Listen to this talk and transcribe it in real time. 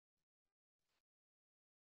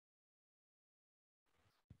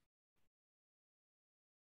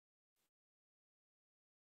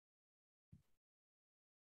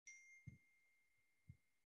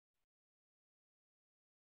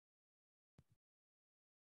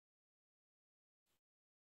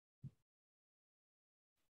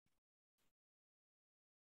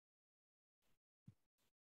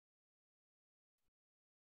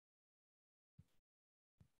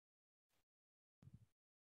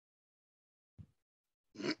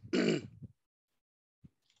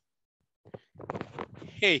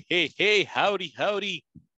Hey, howdy, howdy.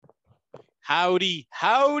 Howdy,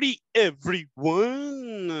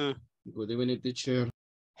 everyone. Good evening, teacher.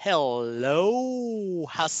 Hello,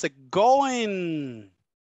 how's it going?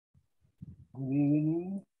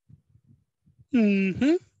 Good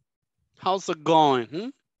evening. How's it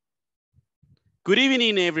going? Good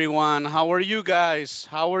evening, everyone. How are you guys?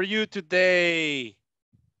 How are you today?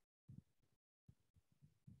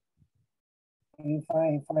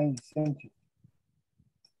 Fine, thank you.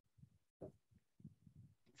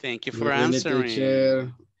 Thank you for Good evening, answering.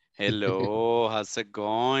 teacher. Hello, how's it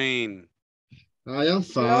going? I am Hello,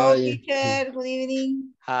 fine. teacher. Good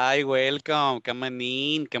evening. Hi, welcome. Come on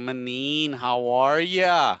in. How are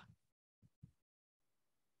ya?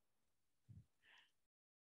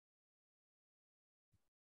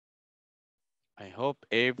 I hope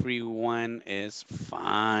everyone is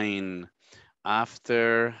fine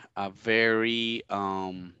after a very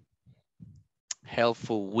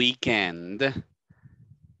helpful weekend.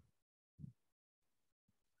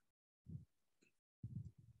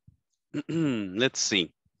 Let's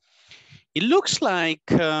see. It looks like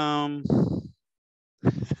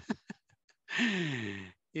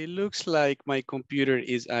it looks like my computer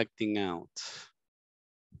is acting out.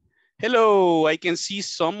 Hello, I can see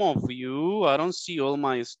some of you. I don't see all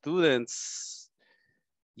my students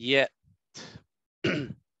yet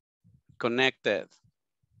connected.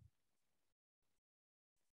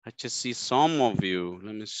 I just see some of you.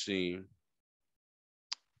 Let me see.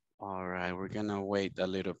 All right, we're gonna wait a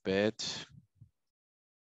little bit.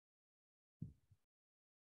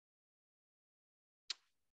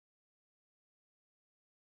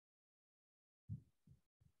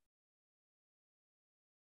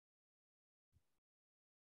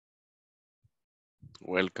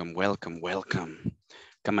 Welcome.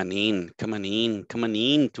 Come on in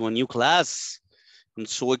to a new class. I'm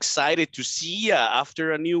so excited to see ya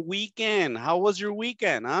after a new weekend. How was your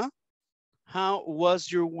weekend, huh? How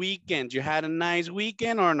was your weekend? You had a nice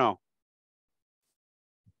weekend or no?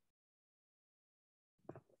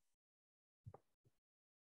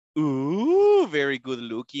 Ooh, very good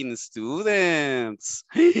looking students.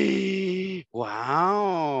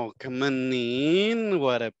 Wow, come on in.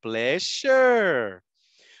 What a pleasure.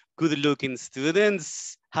 Good looking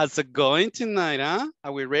students. How's it going tonight, huh?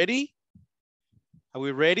 Are we ready? Are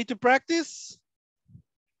we ready to practice?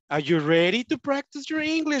 Are you ready to practice your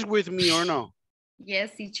English with me or no?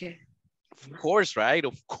 Yes, teacher. Of course, right?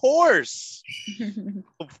 Of course.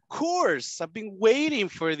 Of course. I've been waiting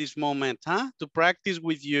for this moment, huh? To practice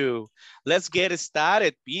with you. Let's get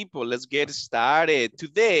started, people. Let's get started.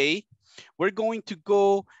 Today, we're going to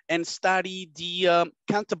go and study the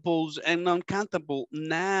countables and uncountable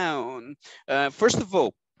noun. First of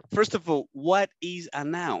all, what is a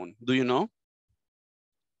noun? Do you know?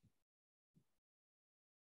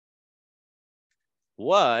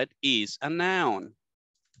 What is a noun?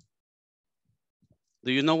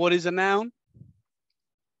 Do you know what is a noun?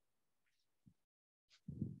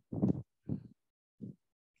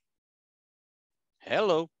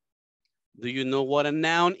 Hello. Do you know what a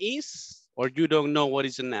noun is? Or you don't know what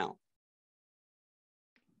is a noun?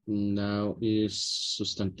 Now is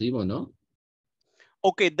sustantivo, no?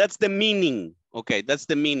 Okay, that's the meaning. Okay, that's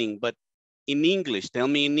the meaning. But in English, tell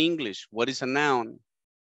me in English, what is a noun?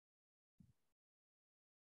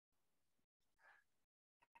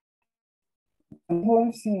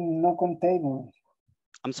 No contable.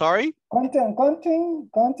 I'm sorry? Counting,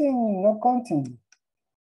 no counting.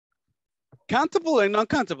 Countable and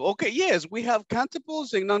non-countable. Okay, yes, we have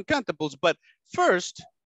countables and non-countables. But first,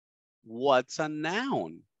 what's a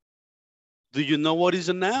noun? Do you know what is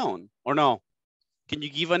a noun or no? Can you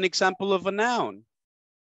give an example of a noun?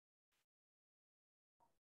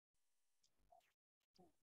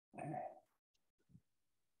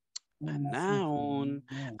 A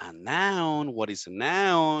noun, what is a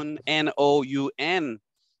noun? N-O-U-N,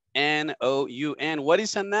 N-O-U-N. What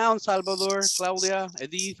is a noun, Salvador, Claudia,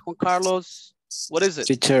 Edith, Juan Carlos? What is it?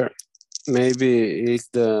 Teacher, maybe it's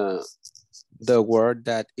the word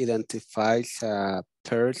that identifies a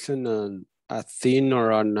person, a thing,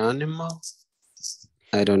 or an animal.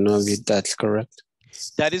 I don't know if that's correct.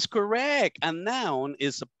 That is correct. A noun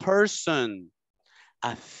is a person,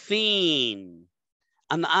 a thing,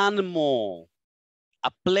 an animal,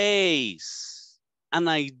 a place, an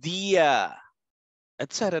idea,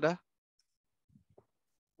 etc.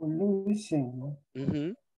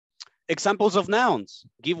 Examples of nouns.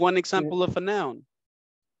 Give one example of a noun.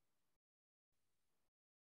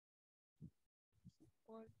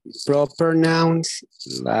 Proper nouns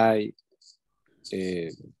like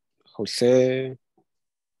Jose,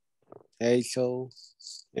 hazel,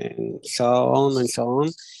 and so on and so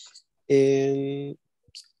on. And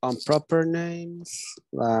on proper names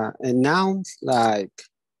and nouns like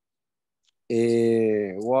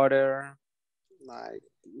water, like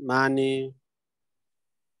money,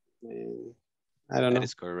 and I don't That know.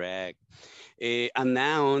 is correct. A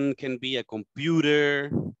noun can be a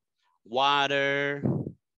computer, water,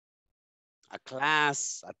 a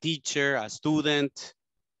class, a teacher, a student,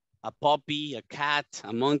 a puppy, a cat,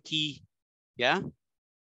 a monkey. Yeah?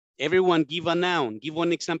 Everyone give a noun. Give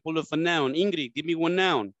one example of a noun. Ingrid, give me one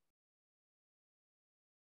noun.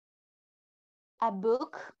 A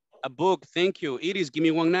book. A book, thank you. Iris, give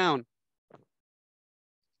me one noun.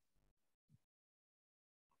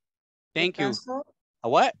 Thank you. Pencil. A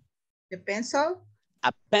what? The pencil.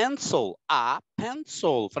 A pencil. A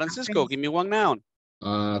pencil. Francisco, give me one noun.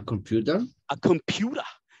 Computer. A computer.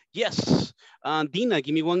 Yes. Dina,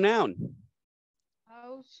 give me one noun.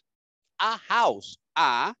 House. A house.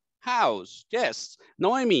 A house. Yes.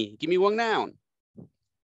 Noemi, give me one noun.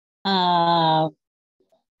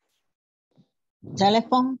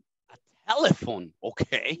 Telephone. A telephone.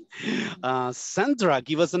 Okay. Sandra,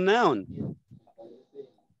 give us a noun.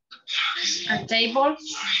 A table.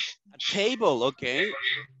 A table. Okay.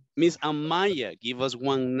 Miss Amaya, give us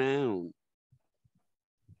one noun.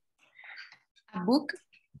 A book.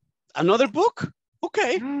 Another book?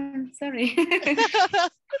 Okay. Sorry.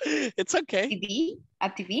 It's okay. TV. A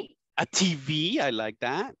TV. A TV, I like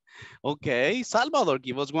that. Okay. Salvador,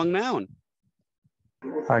 give us one noun.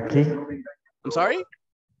 Aquí. I'm sorry?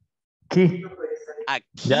 Key. A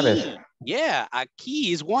key. Llaves. Yeah, a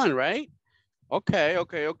key is one, right? Okay.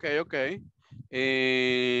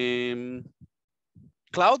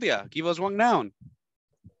 Claudia, give us one noun.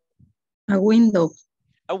 A window.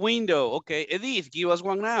 A window. Okay. Edith, give us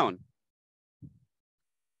one noun.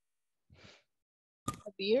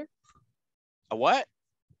 A beer. A what?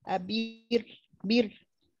 A beer. Beer.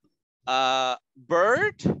 A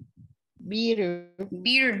bird? Beer.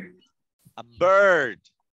 Beer. A bird.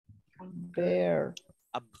 Bear.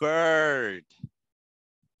 A bird.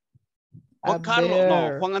 A Juan Carlos, no,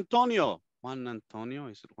 bear. Juan Antonio. Juan Antonio,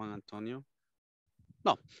 is it Juan Antonio?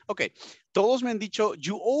 No, okay. Todos me han dicho,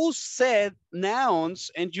 you all said nouns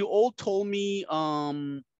and you all told me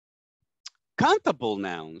countable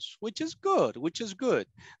nouns, which is good,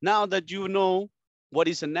 Now that you know what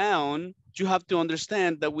is a noun, you have to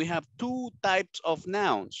understand that we have two types of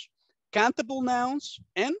nouns, countable nouns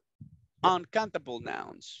and uncountable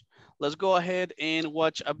nouns. Let's go ahead and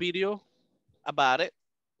watch a video about it.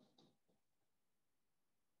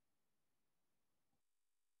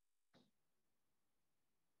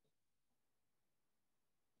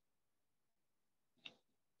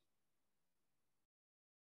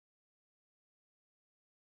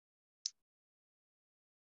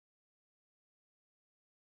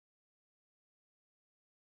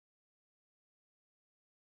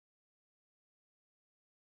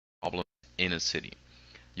 Problem in a city.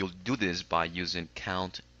 You'll do this by using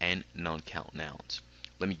count and non-count nouns.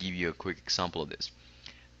 Let me give you a quick example of this.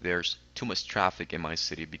 There's too much traffic in my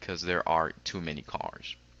city because there are too many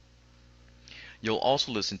cars. You'll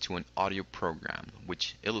also listen to an audio program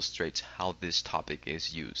which illustrates how this topic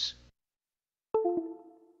is used.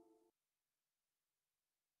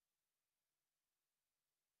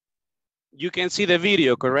 You can see the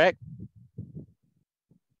video, correct?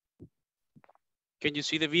 Can you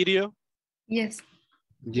see the video? Yes.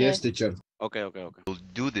 Yes, teacher. Okay. You'll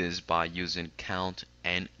do this by using count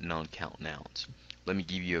and non-count nouns. Let me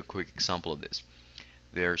give you a quick example of this.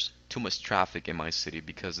 There's too much traffic in my city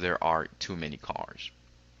because there are too many cars.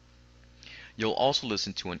 You'll also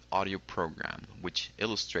listen to an audio program which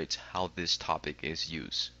illustrates how this topic is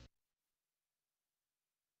used.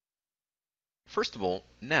 First of all,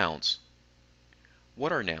 nouns.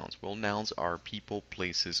 What are nouns? Well, nouns are people,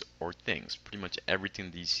 places, or things. Pretty much everything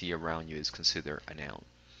that you see around you is considered a noun.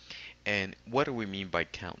 And what do we mean by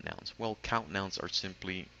count nouns? Well, count nouns are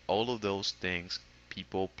simply all of those things,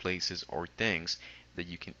 people, places, or things that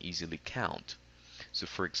you can easily count. So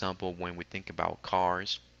for example, when we think about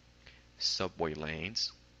cars, subway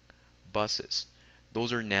lanes, buses,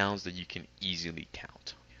 those are nouns that you can easily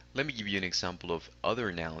count. Let me give you an example of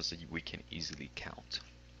other nouns that we can easily count.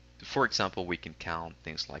 For example, we can count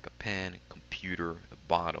things like a pen, computer, a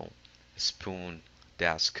bottle, a spoon,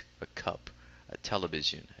 desk, a cup, a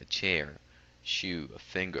television, a chair, shoe, a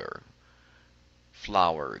finger,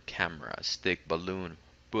 flower, camera, stick, balloon,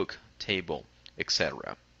 book, table,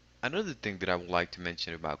 etc. Another thing that I would like to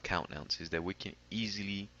mention about count nouns is that we can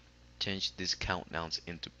easily change these count nouns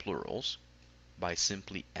into plurals by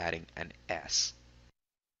simply adding an S.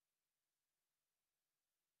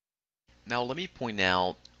 Now let me point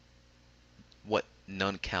out what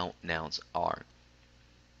non-count nouns are.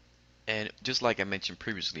 And just like I mentioned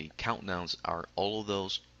previously, count nouns are all of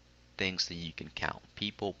those things that you can count.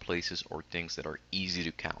 People, places, or things that are easy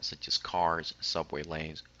to count, such as cars, subway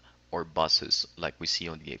lanes, or buses, like we see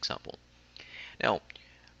on the example. Now,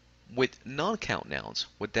 with non-count nouns,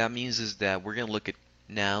 what that means is that we're going to look at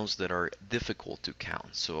nouns that are difficult to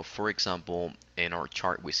count. So, for example, in our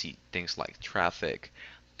chart, we see things like traffic,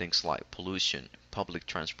 things like pollution, public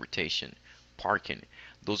transportation, parking.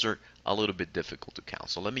 Those are a little bit difficult to count.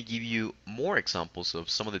 So let me give you more examples of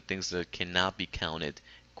some of the things that cannot be counted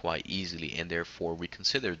quite easily, and therefore we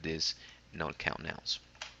consider this non-count nouns.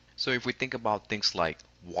 So if we think about things like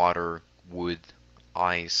water, wood,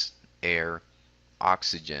 ice, air,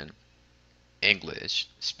 oxygen, English,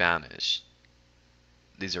 Spanish,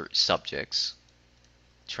 these are subjects,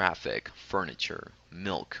 traffic, furniture,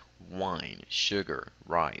 milk, wine, sugar,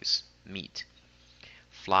 rice, meat,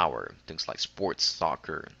 flour, things like sports,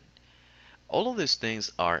 soccer. All of these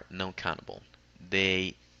things are non-countable.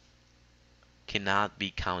 They cannot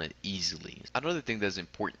be counted easily. Another thing that's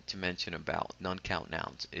important to mention about non-count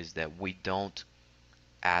nouns is that we don't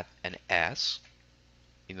add an S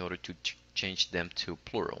in order to change them to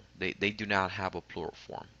plural. They do not have a plural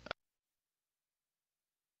form.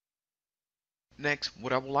 Next,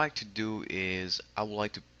 what I would like to do is I would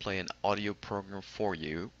like to play an audio program for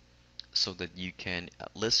you so that you can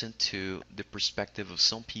listen to the perspective of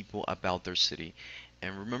some people about their city.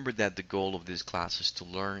 And remember that the goal of this class is to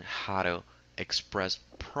learn how to express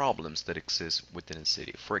problems that exist within a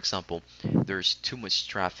city. For example, there's too much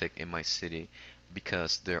traffic in my city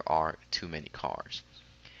because there are too many cars.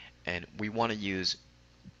 And we want to use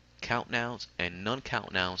count nouns and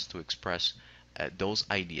non-count nouns to express those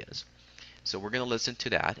ideas. So we're going to listen to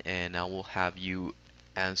that, and I will have you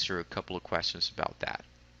answer a couple of questions about that.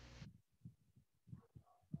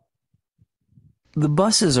 The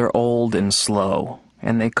buses are old and slow,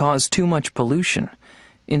 and they cause too much pollution.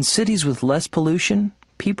 In cities with less pollution,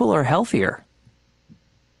 people are healthier.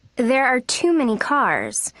 There are too many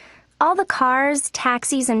cars. All the cars,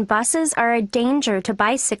 taxis, and buses are a danger to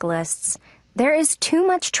bicyclists. There is too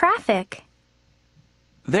much traffic.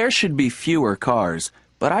 There should be fewer cars,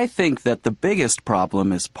 but I think that the biggest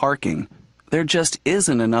problem is parking. There just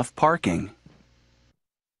isn't enough parking.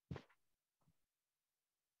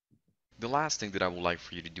 The last thing that I would like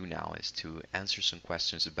for you to do now is to answer some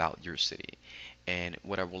questions about your city. And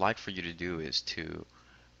what I would like for you to do is to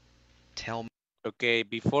tell me. Okay,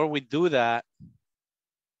 before we do that.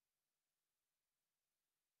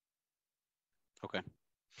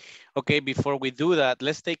 Okay, before we do that,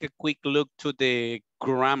 let's take a quick look to the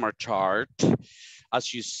grammar chart.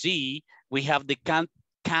 As you see, we have the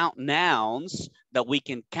count nouns that we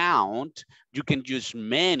can count. You can use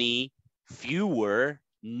many, fewer,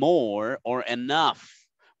 more, or enough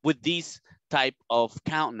with these type of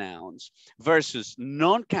count nouns versus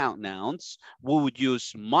non-count nouns. We would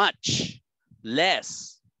use much,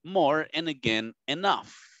 less, more, and again,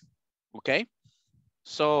 enough. Okay,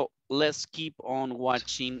 so let's keep on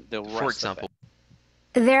watching the rest. For example,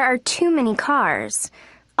 There are too many cars.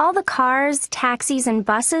 All the cars, taxis, and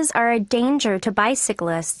buses are a danger to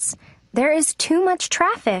bicyclists. There is too much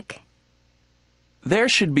traffic. There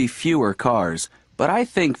should be fewer cars, but I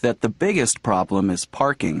think that the biggest problem is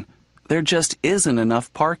parking. There just isn't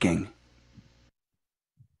enough parking.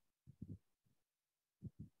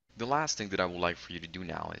 the last thing that I would like for you to do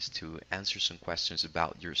now is to answer some questions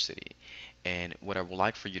about your city. And what I would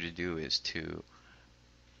like for you to do is to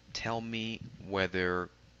tell me whether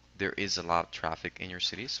there is a lot of traffic in your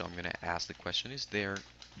city. So I'm going to ask the question, is there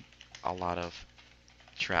a lot of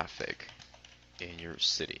traffic in your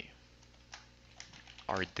city?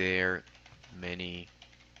 Are there many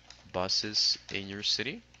buses in your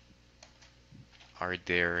city? Are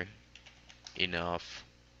there enough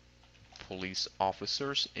police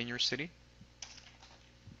officers in your city?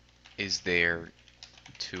 Is there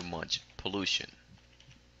too much pollution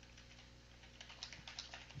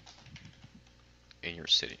in your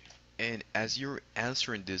city? And as you're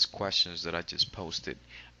answering these questions that I just posted,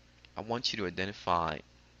 I want you to identify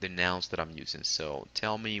the nouns that I'm using. So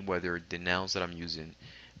tell me whether the nouns that I'm using,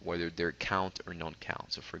 whether they're count or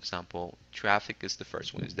non-count. So for example, traffic is the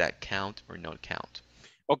first one. Is that count or non-count?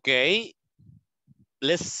 Okay,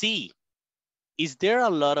 let's see. Is there a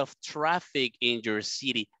lot of traffic in your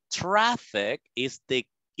city? Traffic is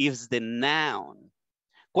the noun.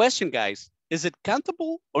 Question, guys, is it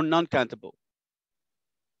countable or non-countable?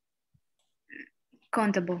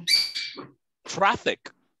 Countable. Traffic.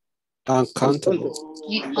 Uncountable.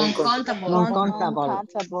 Uncountable.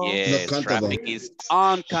 Uncountable. Yes, Not countable. traffic is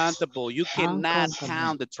uncountable. You cannot Uncountable.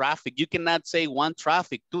 count the traffic. You cannot say one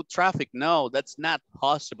traffic, two traffic. No, that's not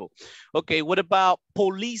possible. Okay, what about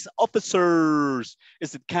police officers?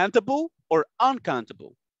 Is it countable or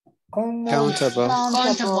uncountable? Countable.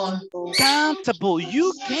 Countable. Countable.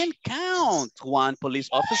 You can count one police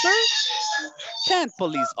officer, 10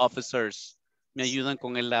 police officers. ¿Me ayudan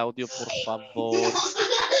con el audio, por favor?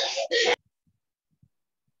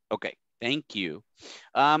 Okay, thank you.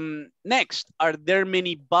 Next, are there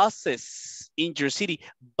many buses in your city?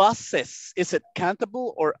 Buses, is it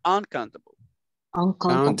countable or uncountable?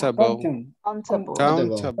 Countable. Countable.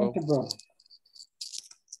 Countable.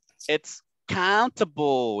 It's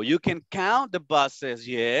countable. You can count the buses.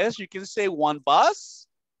 Yes, you can say one bus,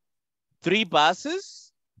 3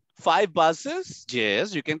 buses, 5 buses.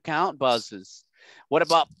 Yes, you can count buses. What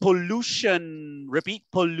about pollution? Repeat,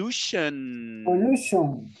 pollution.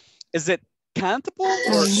 Pollution. Is it countable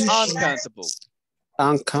or uncountable?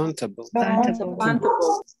 Uncountable.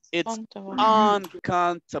 Countable. It's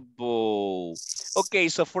uncountable. Okay,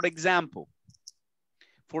 so for example,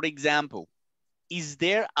 is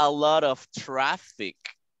there a lot of traffic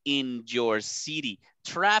in your city?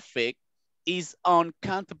 Traffic is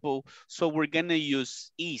uncountable, so we're gonna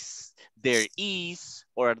use is. There is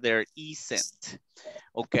or there isn't,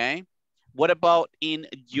 okay? What about in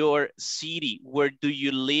your city? Where do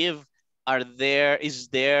you live? Is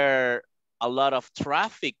there a lot of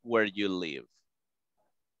traffic where you live?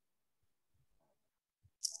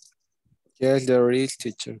 Yes, there is,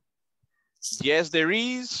 teacher. Yes, there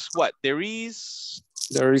is. What? There is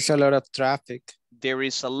a lot of traffic. There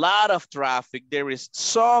is a lot of traffic. There is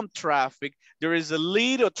some traffic. There is a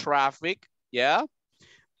little traffic. Yeah.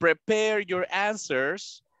 Prepare your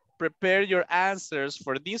answers. Prepare your answers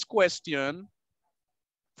for this question.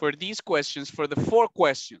 For these questions, for the 4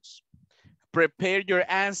 questions. Prepare your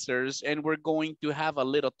answers and we're going to have a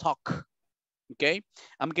little talk. Okay.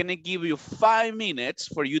 I'm going to give you 5 minutes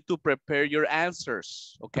for you to prepare your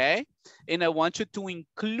answers. Okay. And I want you to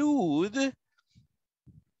include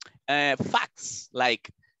facts like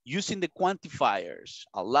using the quantifiers,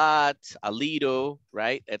 a lot, a little,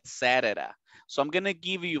 right, etc. So I'm gonna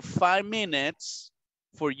give you 5 minutes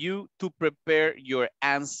for you to prepare your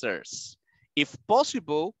answers. If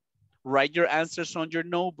possible, write your answers on your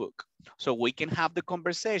notebook so we can have the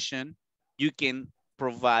conversation. You can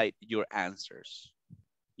provide your answers.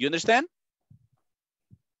 You understand?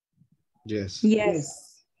 Yes.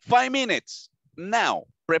 Yes. 5 minutes. Now,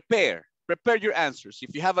 prepare your answers.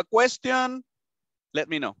 If you have a question, let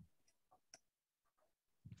me know.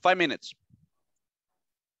 5 minutes.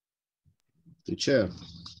 Teacher.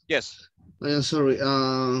 Yes. I am sorry.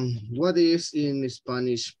 What is in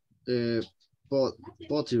Spanish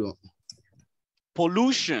potio?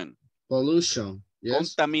 Pollution. Pollution.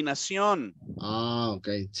 Yes. Contaminación. Ah,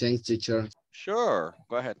 okay. Thanks, teacher. Sure.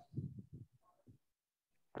 Go ahead.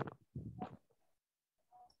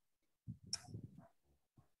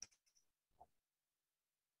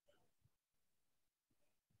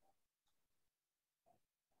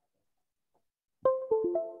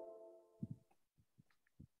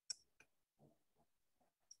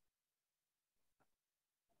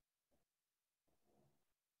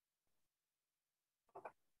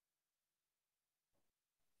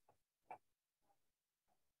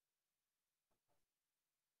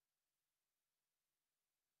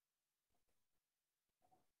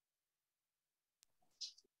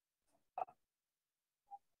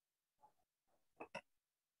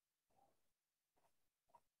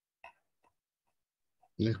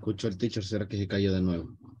 No escucho el teacher. ¿Será que se cayó de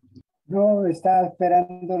nuevo? No, estaba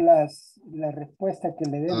esperando la respuesta que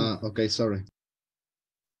le demos. Ah, okay, sorry.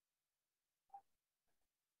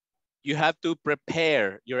 You have to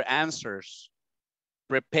prepare your answers.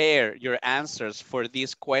 Prepare your answers for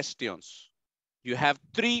these questions. You have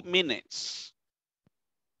 3 minutes.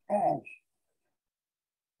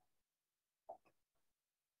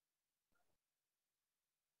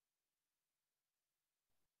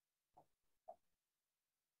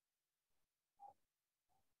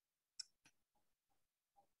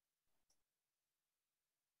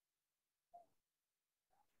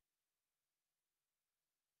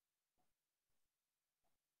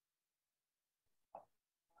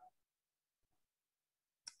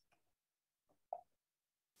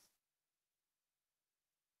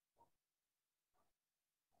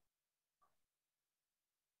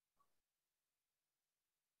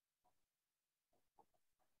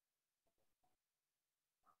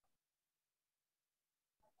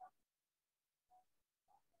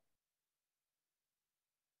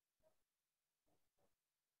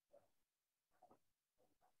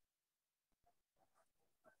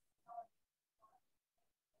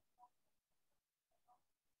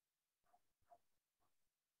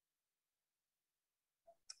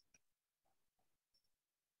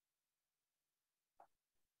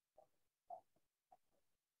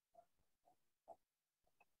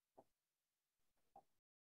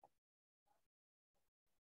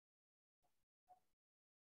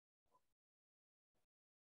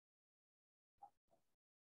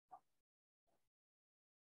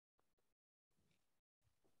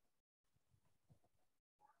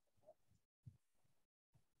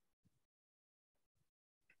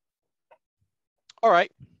 All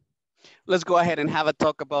right. Let's go ahead and have a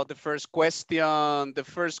talk about the first question. The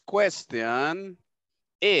first question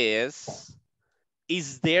is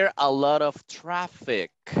there a lot of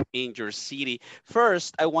traffic in your city?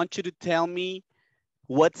 First, I want you to tell me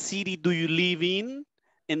what city do you live in?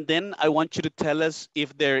 And then I want you to tell us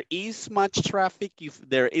if there is much traffic, if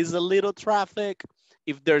there is a little traffic,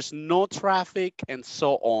 if there's no traffic, and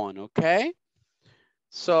so on, okay?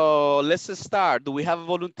 So let's start. Do we have a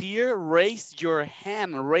volunteer? Raise your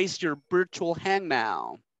hand, raise your virtual hand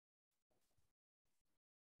now.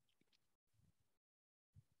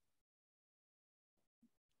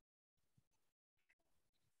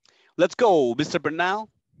 Let's go, Mr. Bernal.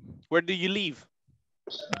 Where do you live?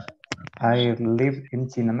 I live in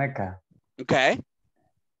Chinameca. Okay.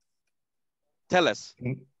 Tell us.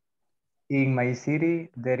 In my city,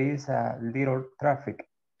 there is a little traffic.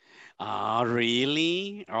 Oh,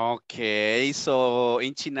 really? Okay. So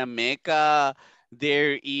in Chinameca,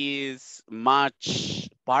 there is much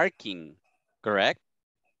parking, correct?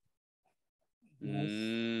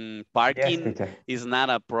 Parking Yes, teacher. is not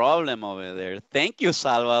a problem over there. Thank you,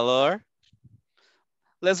 Salvador.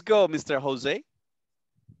 Let's go, Mr. Jose.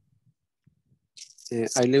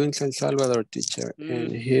 I live in San Salvador, teacher,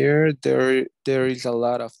 and here there is a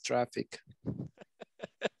lot of traffic.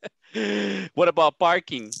 What about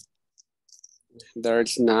parking?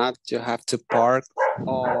 There's not. You have to park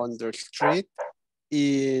on the street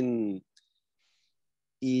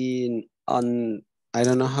on I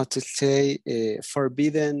don't know how to say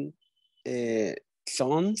forbidden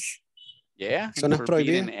zones. Yeah, Zonas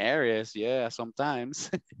forbidden prohibidas. areas. Yeah, sometimes.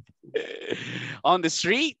 On the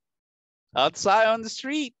street, outside on the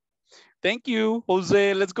street. Thank you,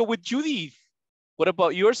 Jose. Let's go with Judith. What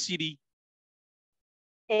about your city?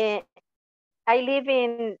 I live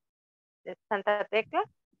in Santa Tecla.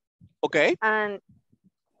 Okay. And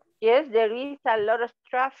yes, there is a lot of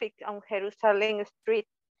traffic on Jerusalem Street.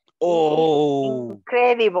 Oh.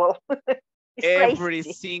 Incredible. Every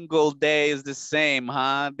crazy. single day is the same,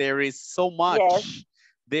 huh? There is so much. Yes.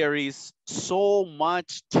 There is so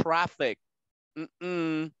much traffic.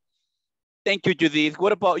 Thank you, Judith.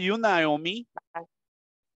 What about you, Naomi?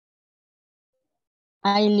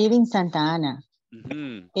 I live in Santa Ana.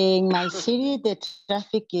 Mm-hmm. In my city, the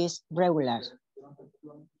traffic is regular.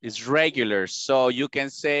 It's regular. So you can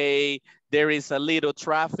say there is a little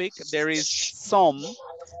traffic. There is some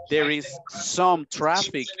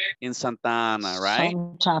traffic in Santa Ana, right?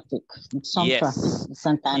 Some traffic in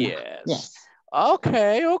Santa Ana. Yes. Yes.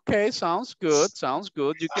 Okay, okay. Sounds good. Sounds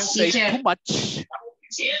good. You can say Teacher. too much.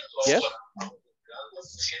 Yes.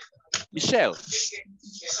 Michelle.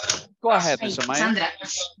 Go ahead, Ay, Miss Amaya. Sandra.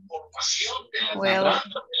 Well,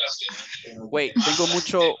 Wait, tengo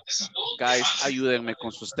mucho... Guys, ayúdenme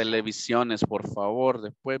con sus televisiones, por favor.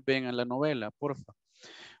 Después ven a la novela, por favor.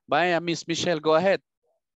 Vaya, Miss Michelle, go ahead.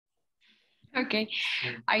 okay.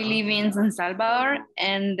 I live in San Salvador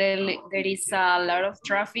and there is a lot of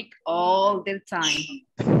traffic all the time.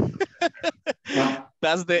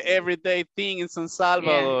 That's the everyday thing in San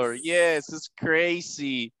Salvador. Yes, it's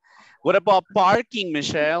crazy. What about parking,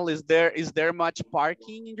 Michelle? Is there much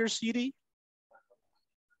parking in your city?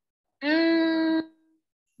 I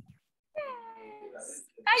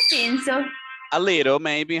think so. A little,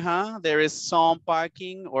 maybe, huh? There is some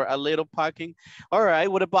parking or a little parking. All right,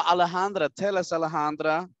 what about Alejandra? Tell us,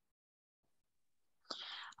 Alejandra.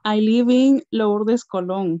 I live in Lourdes,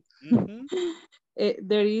 Colón. Mm-hmm.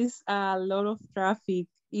 There is a lot of traffic.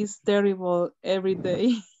 It's terrible every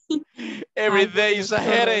day. Every day is a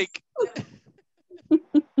headache.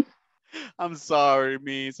 I'm sorry,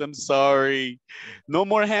 Miss. I'm sorry. No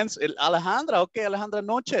more hands. Alejandra, okay, Alejandra,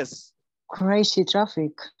 noches. Crazy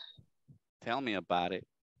traffic. Tell me about it.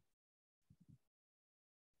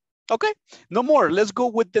 Okay, no more. Let's go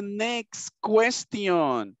with the next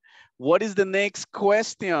question. What is the next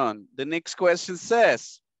question? The next question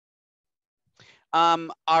says,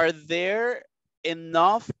 are there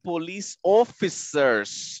enough police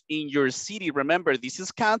officers in your city? Remember, this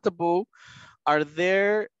is countable. Are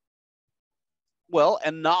there, well,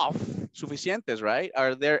 enough, suficientes, right?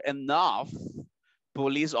 Are there enough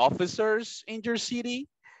police officers in your city?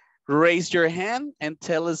 Raise your hand and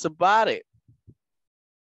tell us about it.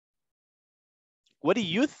 What do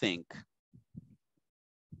you think?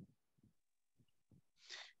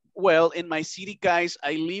 Well, in my city, guys,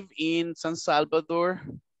 I live in San Salvador.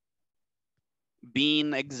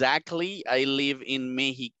 Being exactly, I live in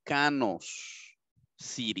Mexicanos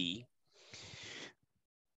City.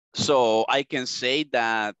 So I can say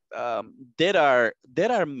that there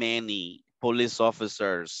are many police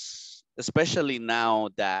officers, especially now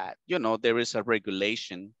that, you know, there is a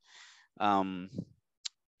regulation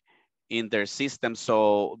in their system.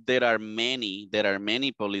 So there are many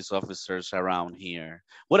police officers around here.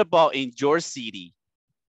 What about in your city?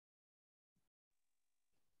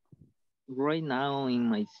 Right now in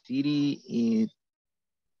my city,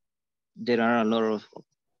 there are a lot of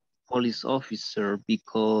police officers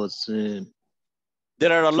because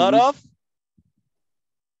there are a lot of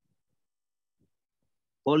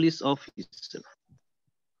police officers.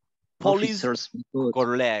 Police, officers because,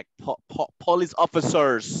 correct. Police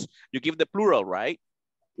officers. You give the plural, right?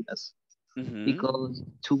 Yes. Because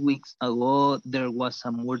 2 weeks ago there was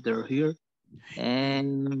a murder here,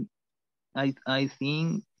 and I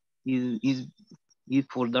think is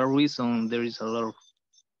for that reason there is a lot of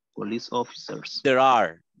police officers. There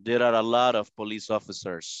are a lot of police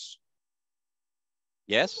officers.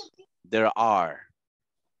 Yes, there are.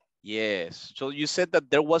 Yes. So you said that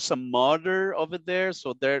there was a murder over there,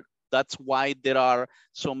 so that's why there are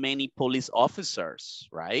so many police officers,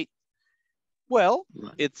 right? Well,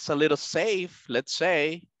 it's a little safe, let's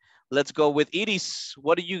say. Let's go with Iris.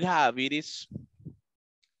 What do you have, Iris?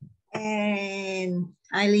 And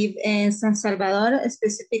I live in San Salvador,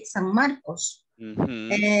 specific San Marcos.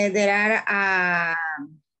 There are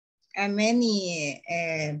many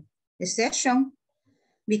stations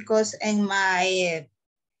because in my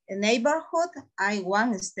neighborhood, I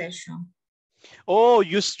one station. Oh,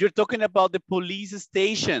 you're talking about the police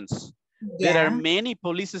stations. Yeah. There are many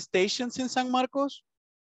police stations in San Marcos?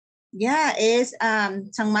 Yeah, es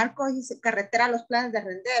San Marcos is carretera Los Planes de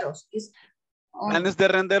Renderos. Planes de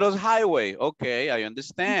Renderos Highway. Okay, I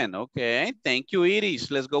understand. Okay, thank you,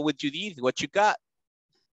 Iris. Let's go with Judith. What you got?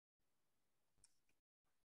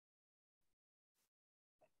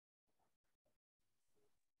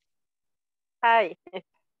 Hi.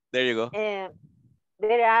 There you go.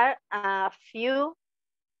 There are a few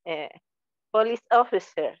police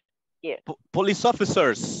officers here. Police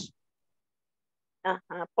officers.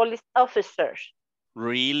 Police officers.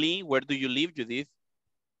 Really? Where do you live, Judith?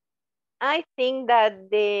 I think that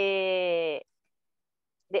the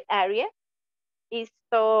area is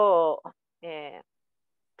so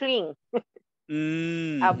clean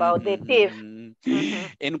about the thief.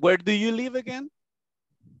 And where do you live again?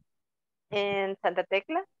 In Santa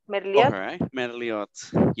Tecla, Merliot. All right, Merliot.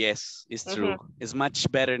 Yes, it's true. It's much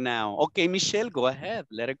better now. Okay, Michelle, go ahead.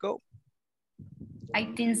 Let it go. I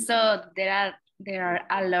think so. There are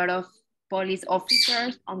a lot of police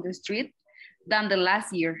officers on the street than the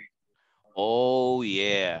last year. Oh,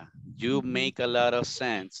 yeah. You make a lot of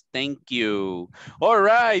sense. Thank you. All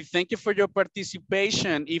right. Thank you for your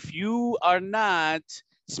participation. If you are not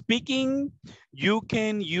speaking, you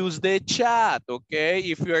can use the chat, okay?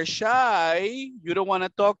 If you're shy, you don't want to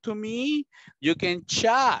talk to me, you can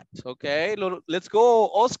chat, okay? Let's go,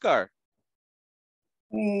 Oscar.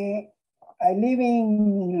 I live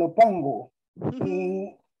in Lopango.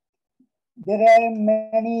 There are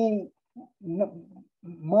many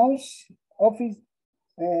most office,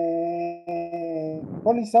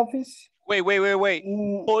 police office. Wait.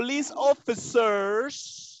 Police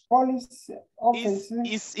officers. Police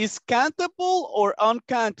officers. Is countable or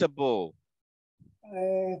uncountable?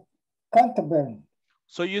 Countable.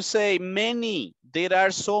 So you say many. There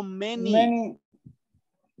are so many.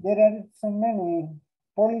 There are so many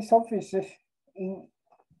police officers in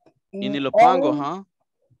Ilopango, huh?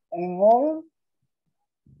 En all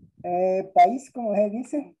país, como se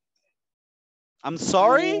dice. I'm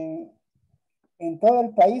sorry? En todo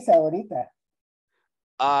el país ahorita.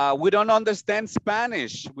 We don't understand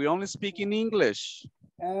Spanish. We only speak in English.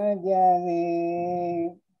 There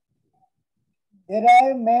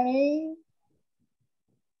are many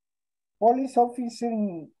police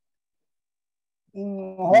officers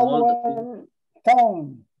in whole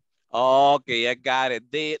town. Okay, I got it.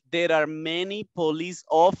 There are many police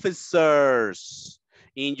officers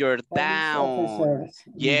in your town.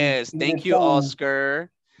 Yes, thank you,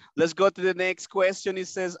 Oscar. Let's go to the next question. It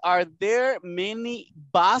says, are there many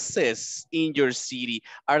buses in your city?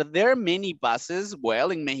 Are there many buses?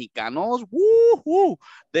 Well, in Mexicanos, woohoo,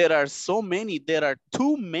 there are so many. There are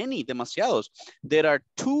too many, demasiados. There are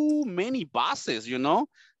too many buses, you know?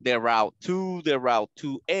 The route 2, the route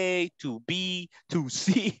 2A, 2B,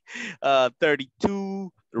 2C,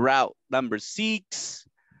 32, route number 6.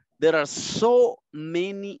 There are so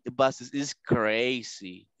many buses. It's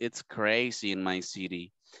crazy. It's crazy in my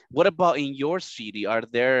city. What about in your city? Are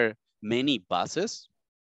there many buses?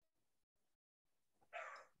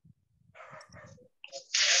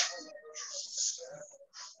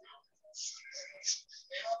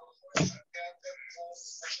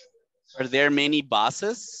 Are there many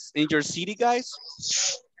buses in your city, guys?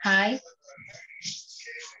 Hi.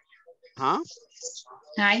 Huh?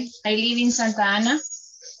 Hi, I live in Santa Ana.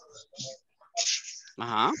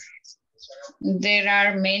 Uh-huh. There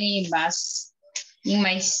are many buses in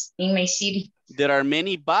my city. There are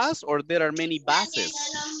many bus or there are many buses?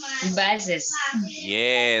 Buses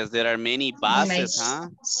Yes, there are many in my buses, huh?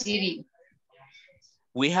 city.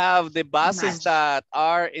 We have the buses Much. that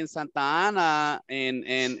are in Santa Ana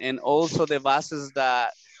and also the buses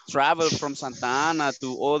that travel from Santa Ana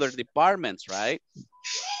to other departments, right?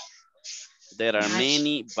 There are Much.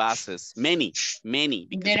 many buses, many,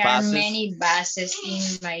 because There are buses. many buses in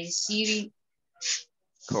my city.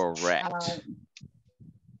 Correct.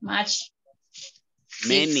 Much.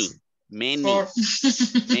 Many, Six. many, Four.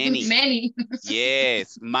 many. Many.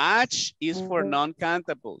 Yes, much is for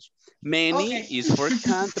non-countables. Many Okay. is for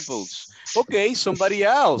countables. Okay, somebody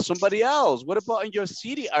else. What about in your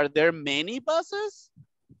city? Are there many buses?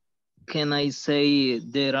 Can I say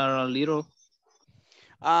there are a little?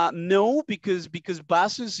 No, because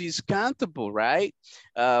buses is countable, right?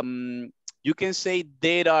 You can say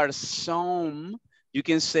there are some. You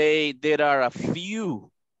can say there are a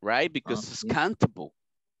few, right? Because it's countable.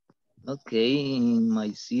 Okay, in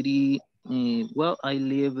my city, well, I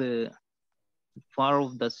live far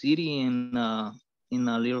of the city in a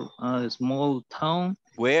little small town.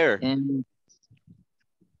 Where? And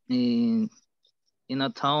in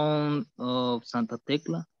a town of Santa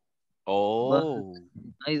Tecla. But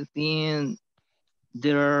I think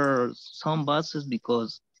there are some buses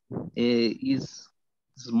because it's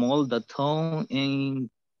small the town and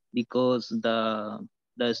because the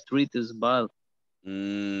street is bad.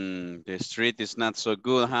 The street is not so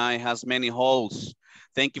good, huh? It has many holes.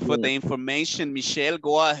 Thank you for the information, Michelle.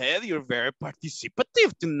 Go ahead. You're very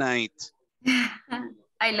participative tonight.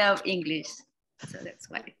 I love English, so that's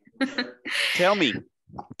why. Tell me.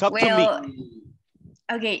 Talk to me.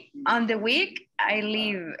 Okay, on the week, I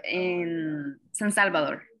live in San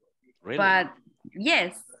Salvador. Really? But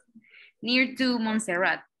yes, near to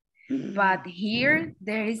Montserrat. But here,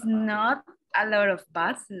 there is not a lot of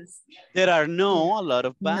buses. There are a lot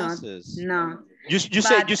of buses. No. You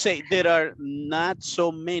say there are not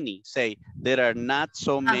so many. Say there are not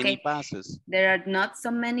so many buses. There are not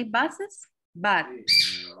so many buses, but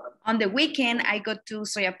on the weekend I go to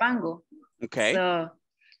Soyapango. Okay. So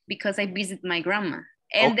because I visit my grandma,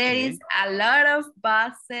 and there is a lot of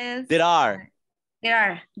buses. There are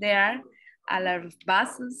a lot of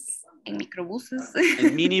buses and microbuses.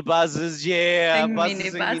 And minibuses, yeah, And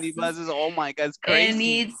buses and minibuses. Oh my God, it's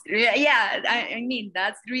crazy. And it's I mean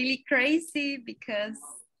that's really crazy because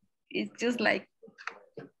it's just like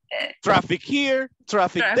traffic here,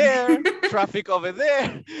 traffic there, traffic over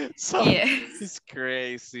there. So it's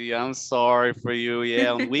crazy. I'm sorry for you.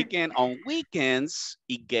 Yeah, on weekends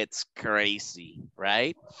it gets crazy,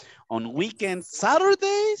 right? On weekends,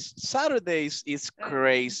 Saturdays is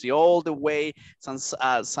crazy all the way.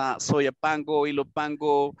 Soyapango,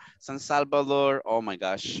 Ilopango, San Salvador. Oh my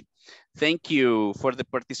gosh. Thank you for the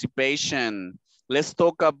participation. Let's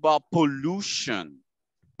talk about pollution.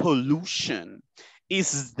 Pollution.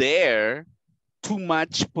 Is there too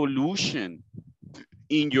much pollution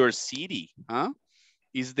in your city? Huh?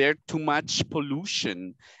 Is there too much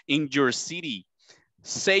pollution in your city?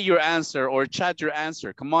 Say your answer or chat your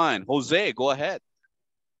answer. Come on, Jose, go ahead.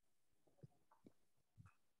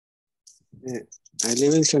 I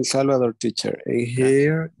live in San Salvador, teacher. And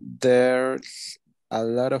here there's a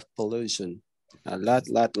lot of pollution. A lot.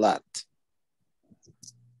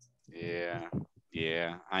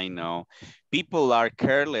 Yeah, I know. People are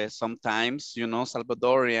careless sometimes, you know,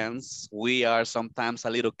 Salvadorians. We are sometimes a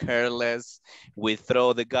little careless. We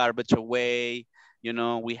throw the garbage away. You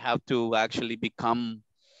know, we have to actually become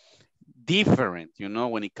different, you know,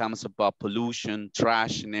 when it comes about pollution,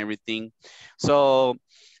 trash and everything. So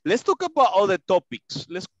let's talk about other topics.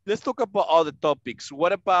 Let's talk about other topics.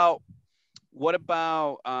 What about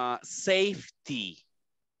safety?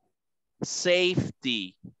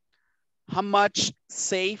 Safety. How much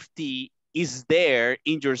safety is there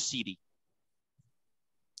in your city?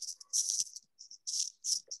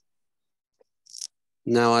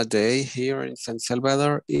 Nowadays here in San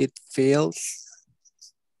Salvador, it feels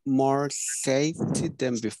more safety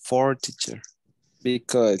than before, teacher.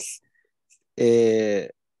 Because, for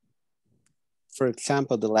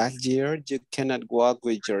example, the last year, you cannot walk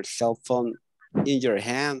with your cell phone in your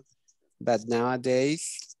hand. But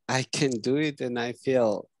nowadays, I can do it and I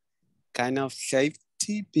feel kind of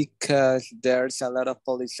safety because there's a lot of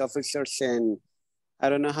police officers and I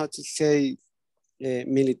don't know how to say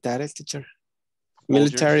militares, teacher.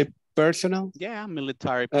 Military personnel. Yeah,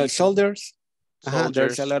 military people. Soldiers.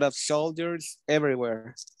 There's a lot of soldiers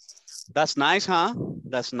everywhere. That's nice, huh?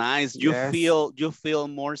 That's nice. Yes. You feel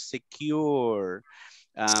more secure.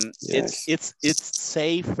 Yes. It's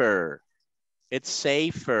safer. It's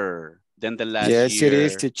safer than the last Yes, it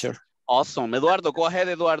is, year. teacher. Awesome. Eduardo, go ahead,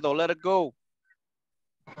 Eduardo. Let it go.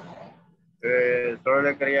 Solo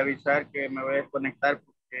le quería avisar que me voy a desconectar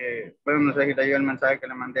porque, bueno, no sé si te llegó el mensaje que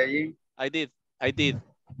le mandé allí. I did.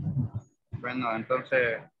 Bueno,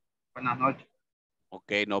 entonces, buenas noches.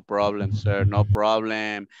 Okay, no problem, sir. No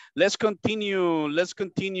problem. Let's continue. Let's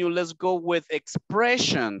go with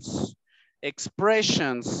expressions.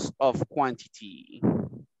 Expressions of quantity.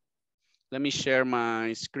 Let me share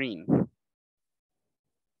my screen.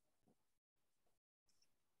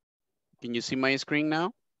 Can you see my screen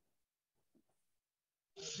now?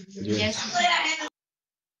 Yes.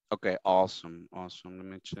 Okay, awesome. Let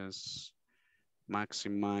me just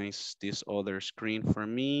maximize this other screen for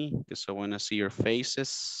me because I want to see your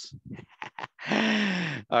faces.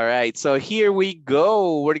 All right, so here we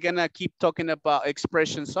go. We're gonna keep talking about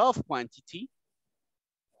expressions of quantity.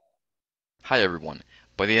 Hi everyone.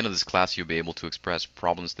 By the end of this class, you'll be able to express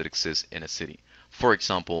problems that exist in a city. For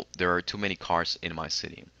example, there are too many cars in my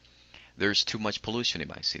city. There's too much pollution in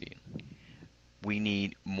my city. We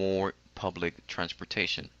need more public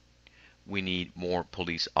transportation. We need more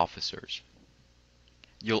police officers.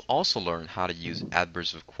 You'll also learn how to use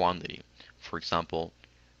adverbs of quantity. For example,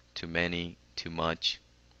 too many, too much,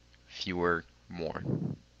 fewer, more.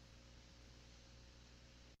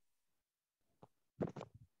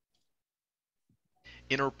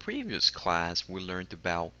 In our previous class, we learned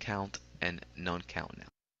about count and non-count nouns.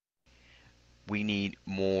 We need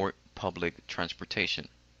more public transportation.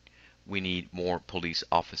 We need more police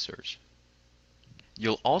officers.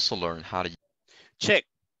 You'll also learn how to check.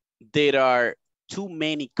 There are too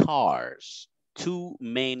many cars. Too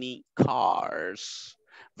many cars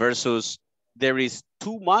versus there is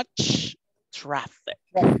too much traffic.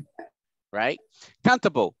 Right?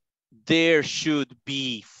 Countable. There should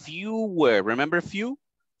be fewer. Remember few?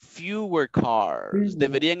 Fewer cars.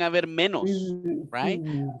 Deberían haber menos, right?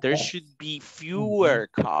 There should be fewer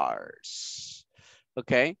cars.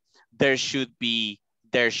 Okay? There should be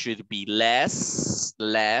less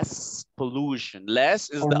pollution. Less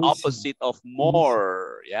is the opposite of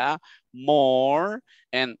more, yeah? More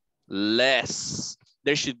and less.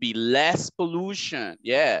 There should be less pollution,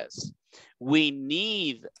 yes. We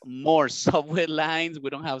need more subway lines. We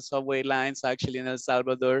don't have subway lines actually in El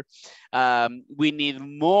Salvador. We need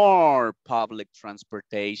more public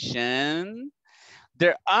transportation.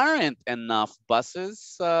 There aren't enough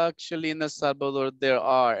buses. Actually in El Salvador, there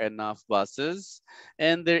are enough buses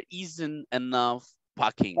and there isn't enough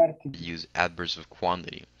parking. use adverbs of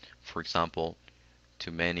quantity. For example,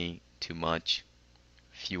 too many, too much,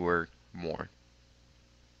 fewer, more.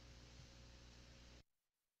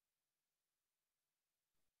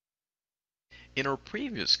 In our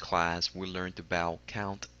previous class, we learned about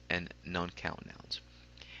count and non-count nouns.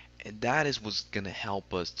 And that is what's going to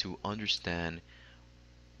help us to understand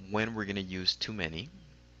when we're going to use too many.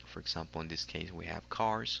 For example, in this case, we have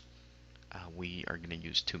cars. We are going to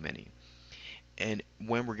use too many. And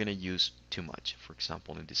when we're going to use too much. For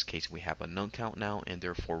example, in this case, we have a non-count noun, and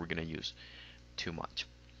therefore we're going to use too much.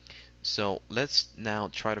 So let's now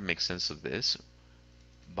try to make sense of this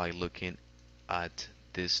by looking at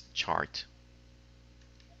this chart.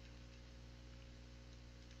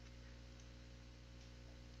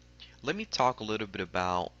 Let me talk a little bit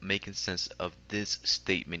about making sense of this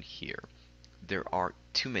statement here. There are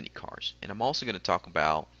too many cars. And I'm also going to talk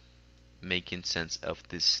about making sense of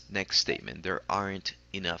this next statement. There aren't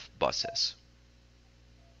enough buses.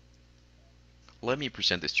 Let me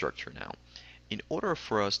present the structure now. In order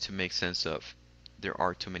for us to make sense of there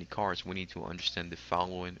are too many cars, we need to understand the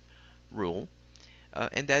following rule.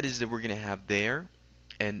 And that is that we're going to have there.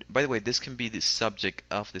 And by the way, this can be the subject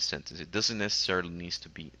of the sentence. It doesn't necessarily need to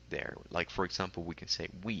be there. Like, for example, we can say,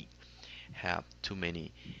 we have too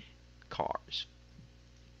many cars.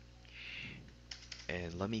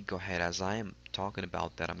 And let me go ahead, as I am talking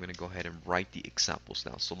about that, I'm going to go ahead and write the examples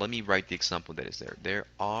now. So let me write the example that is there. There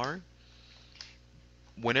are,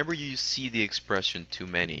 whenever you see the expression too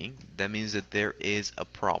many, that means that there is a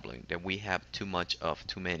problem, that we have too much of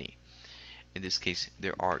too many. In this case,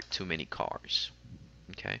 there are too many cars.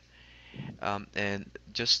 Okay, and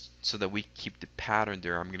just so that we keep the pattern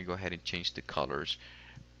there, I'm going to go ahead and change the colors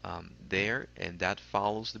there, and that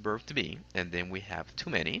follows the verb to be, and then we have too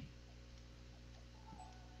many,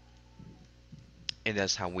 and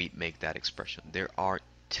that's how we make that expression. There are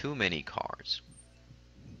too many cars.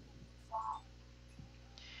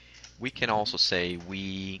 We can also say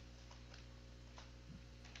we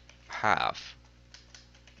have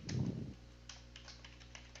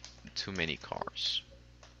Too many cars.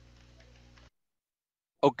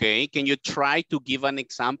 Okay, can you try to give an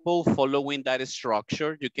example following that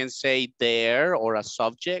structure? You can say there or a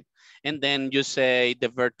subject, and then you say the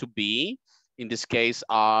verb to be, in this case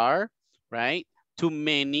are, right? Too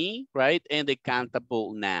many, right? And the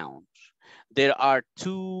countable nouns. There are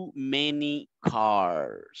too many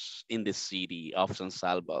cars in the city of San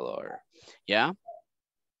Salvador, yeah?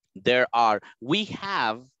 We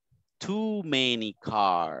have too many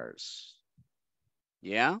cars,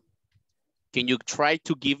 yeah? Can you try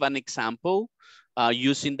to give an example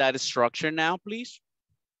using that structure now, please?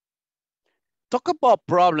 Talk about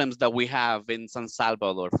problems that we have in San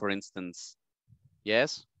Salvador, for instance.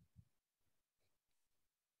 Yes?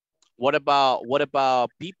 What about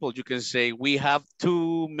people? You can say we have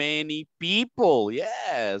too many people.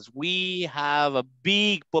 Yes, we have a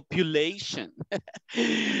big population.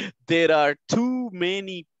 There are too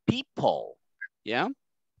many people. Yeah?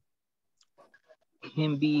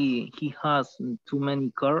 Can be he has too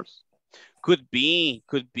many cars. Could be.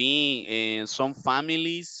 Some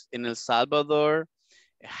families in El Salvador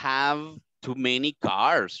have too many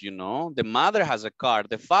cars, you know. The mother has a car,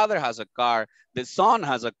 the father has a car, the son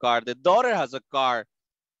has a car, the daughter has a car,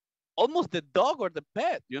 almost the dog or the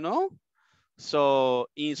pet, you know. So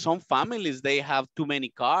in some families, they have too many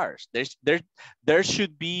cars. There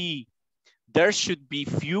should be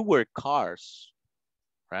fewer cars,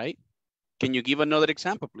 right? Can you give another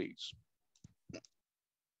example, please?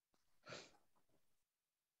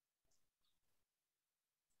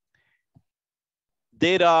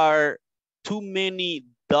 There are too many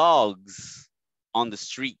dogs on the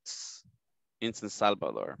streets in San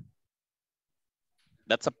Salvador.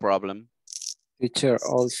 That's a problem. Teacher,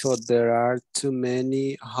 also there are too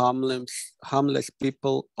many homeless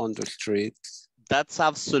people on the streets. That's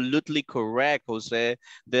absolutely correct, Jose.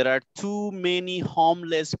 There are too many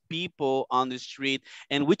homeless people on the street.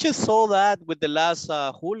 And we just saw that with the last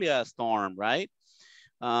Julia storm, right?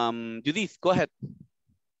 Judith, go ahead.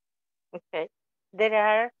 Okay. There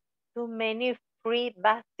are too many free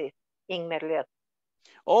buses in Merliot.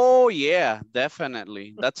 Oh, yeah,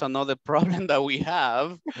 definitely. That's another problem that we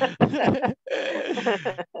have.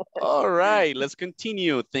 All right, let's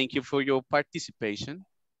continue. Thank you for your participation.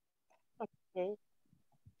 Okay.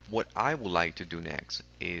 What I would like to do next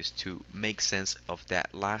is to make sense of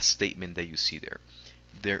that last statement that you see there.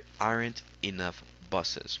 There aren't enough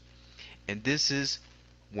buses. And this is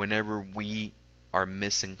whenever we are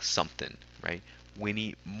missing something, right? We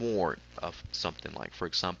need more of something, like, for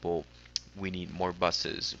example, we need more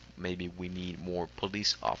buses. Maybe we need more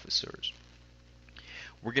police officers.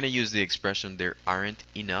 We're going to use the expression there aren't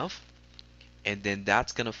enough, and then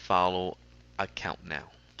that's going to follow a count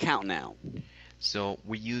now. Count now. So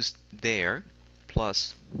we use there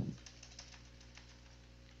plus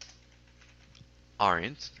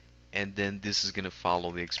aren't, and then this is going to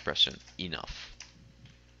follow the expression enough.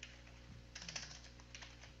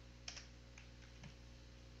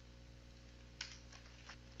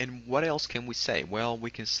 And what else can we say? Well, we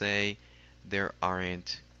can say there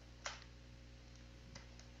aren't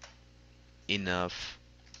enough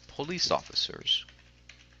police officers.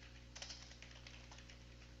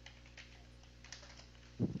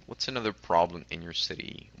 What's another problem in your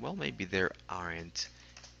city? Well, maybe there aren't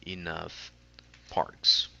enough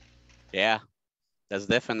parks. Yeah, that's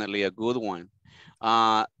definitely a good one.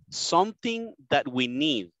 Something that we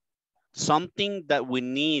need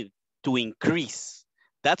to increase.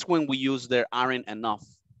 That's when we use there aren't enough.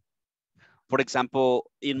 For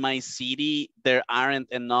example, in my city, there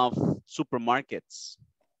aren't enough supermarkets.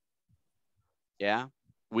 Yeah,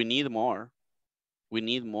 we need more. We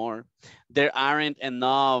need more. There aren't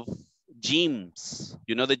enough gyms.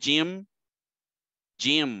 You know the gym?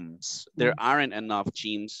 Gyms. There aren't enough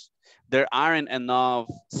gyms. There aren't enough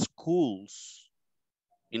schools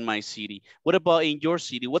in my city. What about in your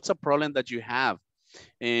city? What's a problem that you have?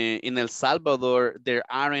 In El Salvador, there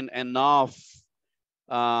aren't enough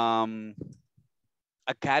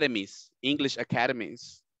academies, English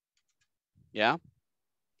academies. Yeah.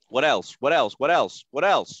 What else? What else? What else? What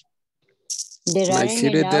else? My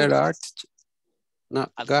city there are. No,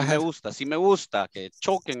 go ahead. Sí me gusta, que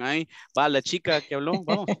choquen ahí. Va la chica que habló,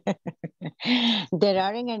 vamos. There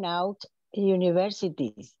aren't enough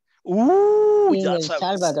universities. Ooh, in that's El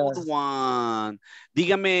Salvador. A good one.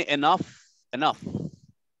 Dígame enough.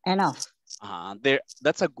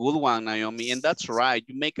 That's a good one, Naomi, and that's right.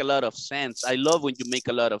 You make a lot of sense. I love when you make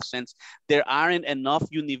a lot of sense. There aren't enough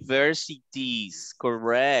universities.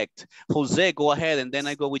 Correct. Jose, go ahead, and then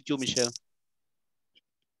I go with you, Michelle.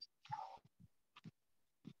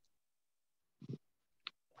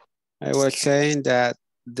 I was saying that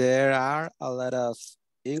there are a lot of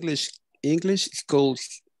English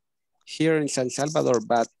schools here in San Salvador,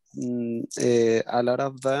 but a lot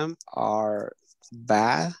of them are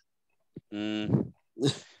bad.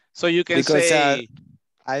 So you can because say,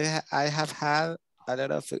 I have had a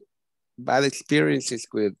lot of bad experiences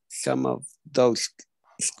with some of those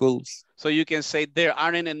schools. so you can say there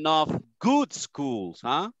aren't enough good schools,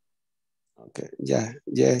 huh? Okay, yeah,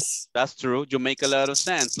 yes. That's true. You make a lot of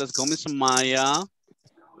sense. Let's go, Miss Maya.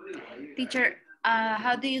 Teacher,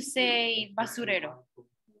 how do you say basurero?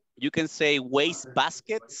 You can say waste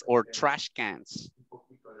baskets or trash cans.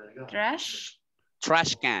 Trash?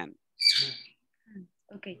 Trash can.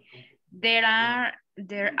 Okay. There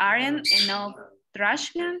aren't enough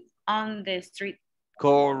trash cans on the street.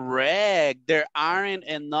 Correct. There aren't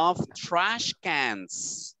enough trash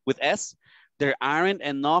cans with S. There aren't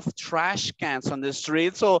enough trash cans on the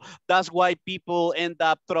street. So that's why people end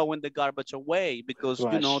up throwing the garbage away because,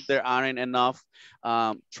 you know, there aren't enough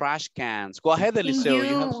trash cans. Go ahead, Eliseo.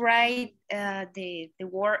 Can you write the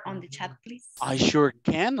word on the chat, please? I sure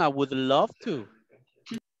can. I would love to.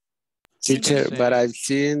 Teacher, but I've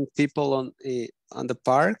seen people on the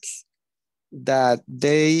parks that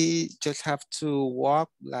they just have to walk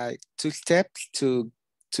like 2 steps to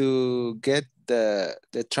get the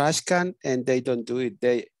trash can, and they don't do it.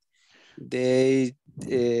 They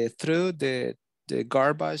threw the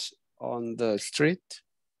garbage on the street.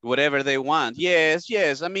 Whatever they want. Yes,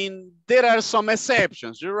 yes. I mean, there are some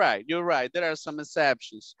exceptions. You're right. You're right. There are some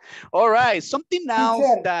exceptions. All right. Something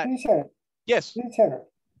else that. Teacher. Yes. Teacher.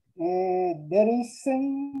 There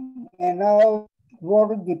isn't enough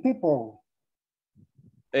worthy people.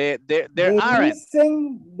 There aren't.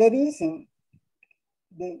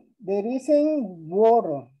 There isn't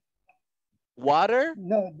water. Water?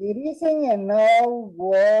 No, there isn't enough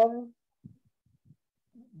water.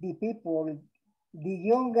 The people, the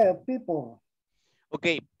younger people.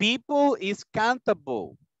 Okay, people is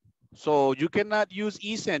countable. So you cannot use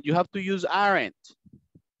isn't. You have to use aren't.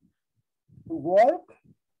 Work,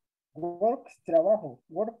 trabajo,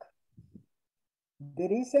 work.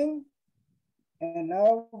 There isn't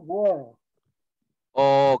enough work.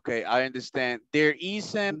 Okay, I understand. There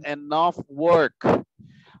isn't enough work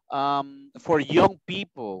for young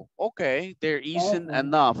people. Okay, there isn't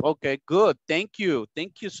enough. Okay, good. Thank you.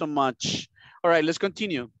 Thank you so much. All right, let's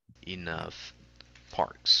continue. Enough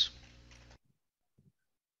parks.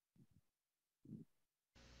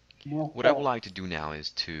 What I would like to do now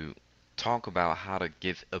is to talk about how to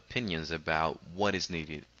give opinions about what is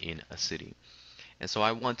needed in a city. And so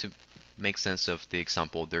I want to make sense of the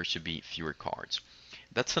example, there should be fewer cars.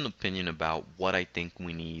 That's an opinion about what I think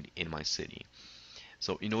we need in my city.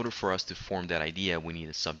 So in order for us to form that idea, we need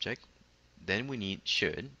a subject. Then we need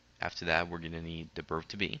should. After that, we're going to need the verb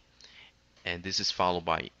to be. And this is followed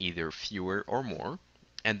by either fewer or more.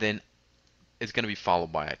 And then it's going to be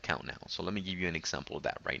followed by a count noun. So let me give you an example of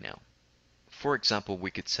that right now. For example,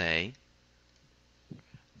 we could say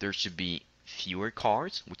there should be fewer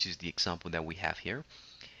cars, which is the example that we have here.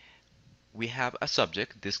 We have a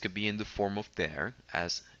subject. This could be in the form of there,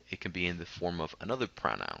 as it can be in the form of another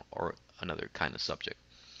pronoun or another kind of subject.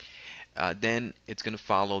 Then it's going to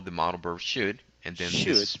follow the modal verb should, and then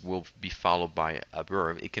this will be followed by a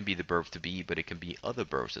verb. It can be the verb to be, but it can be other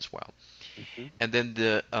verbs as well. And then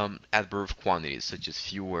the adverb quantities, such as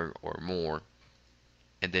fewer or more,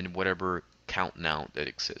 and then whatever count noun that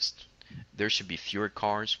exists. There should be fewer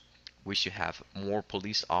cars. We should have more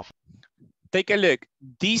police officers. Take a look.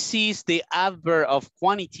 This is the adverb of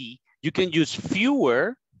quantity. You can use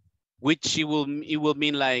fewer, which it will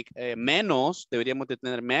mean like menos, deberíamos de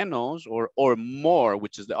tener menos, or more,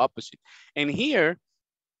 which is the opposite. And here,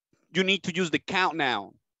 you need to use the count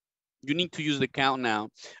noun. You need to use the count noun.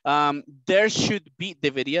 There should be,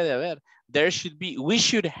 debería de haber, there should be, we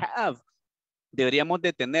should have, deberíamos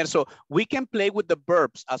de tener. So we can play with the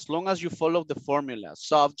verbs as long as you follow the formula.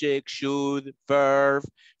 Subject, should, verb,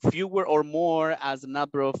 fewer or more as an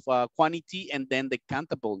adverb of quantity, and then the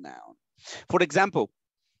countable noun. For example,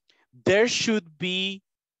 there should be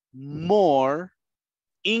more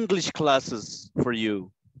English classes for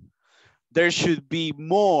you. There should be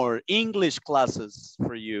more English classes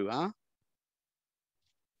for you, huh?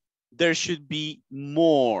 There should be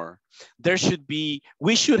more. There should be,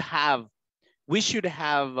 we should have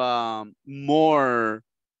more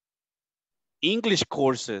English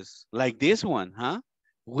courses like this one, huh?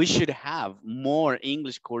 We should have more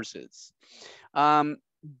English courses.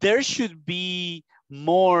 There should be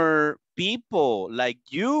more people like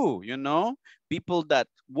you know, people that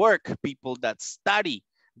work, people that study.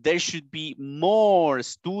 There should be more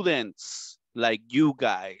students like you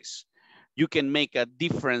guys. you can make a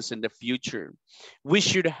difference in the future. We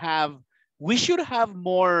should have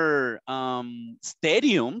more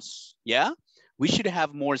stadiums, yeah? We should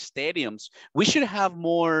have more stadiums. We should have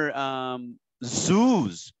more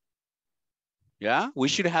zoos, yeah? We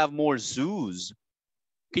should have more zoos.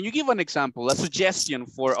 Can you give an example, a suggestion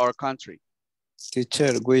for our country?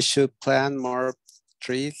 Teacher, we should plant more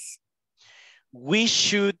trees. We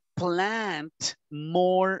should plant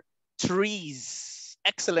more trees.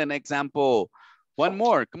 Excellent example. One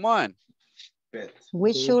more, come on.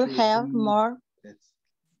 We should have more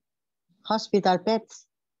hospital pets.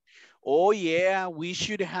 Oh yeah, we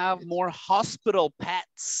should have more hospital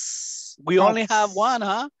pets. We only have one,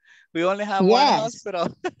 huh? We only have one hospital.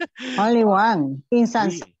 Only one. In San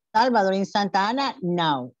Salvador, in Santa Ana,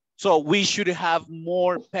 no. So we should have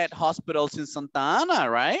more pet hospitals in Santa Ana,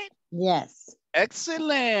 right? Yes.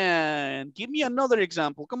 Excellent. Give me another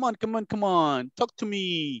example. Come on, come on, come on. Talk to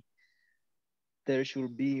me. There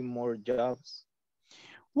should be more jobs.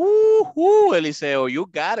 Woo-hoo, Eliseo, you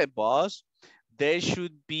got it, boss. There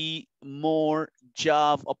should be more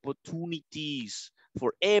job opportunities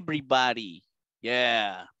for everybody.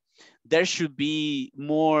 Yeah. There should be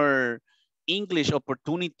more English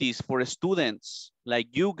opportunities for students like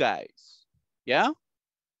you guys. Yeah?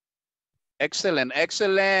 Excellent,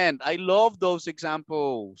 excellent. I love those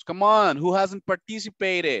examples. Come on, who hasn't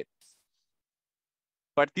participated?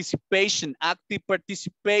 Participation, active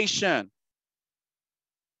participation.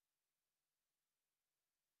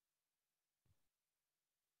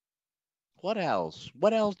 What else?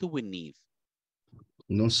 What else do we need?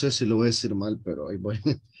 No sé si lo voy a decir mal, pero ahí voy.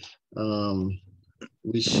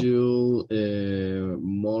 We should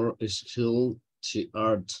more skill to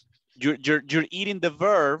art. You're eating the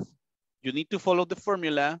verb. You need to follow the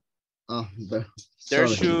formula. There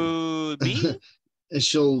should be. It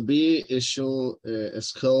should be. It should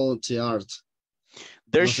skill to art.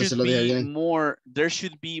 There should be more. There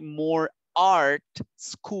should be more art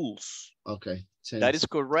schools. Okay. That is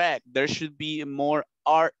correct. There should be more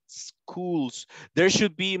art schools. There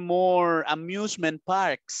should be more amusement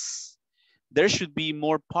parks. There should be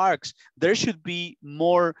more parks. There should be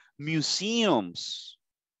more museums.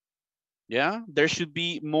 Yeah, there should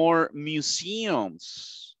be more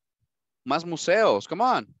museums. Más museos. Come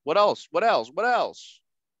on. What else? What else? What else?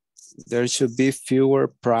 There should be fewer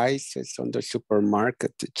prices on the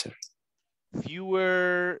supermarket, teacher.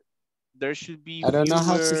 Fewer. There should be. I don't know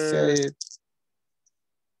how to say it.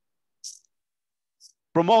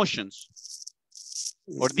 Promotions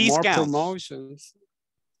or discounts. More promotions,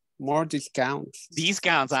 more discounts.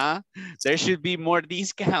 Discounts, huh? There should be more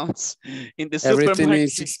discounts in the supermarket. Everything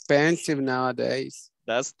is expensive nowadays.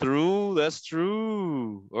 That's true. That's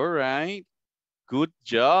true. All right. Good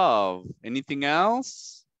job. Anything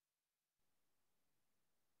else?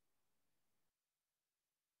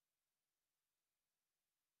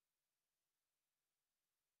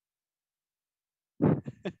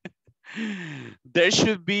 There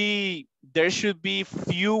should be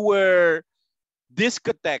fewer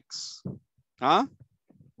discotheques, huh?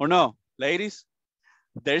 Or no, ladies?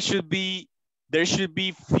 There should be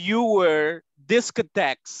fewer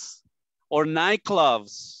discotheques or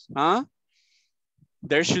nightclubs, huh?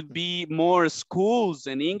 There should be more schools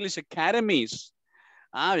and English academies.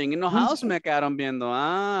 Ah, bien enojados me quedaron viendo.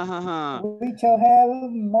 Ah, We shall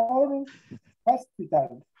have more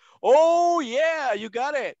hospitals. Oh yeah, you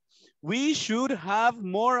got it. We should have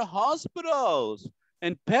more hospitals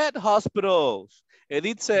and pet hospitals.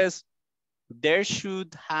 Edith says, there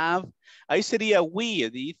should have, I sería we,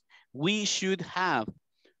 Edith. We should have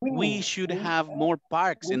more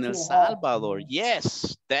parks in El Salvador.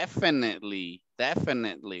 Yes, definitely,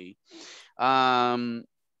 definitely.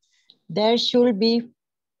 There should be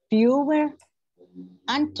fewer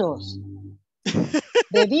antros.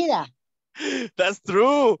 Bebida. That's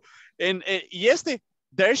true. And yes,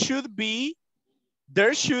 there should be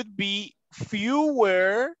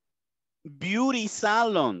fewer beauty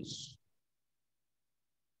salons.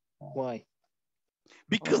 Why?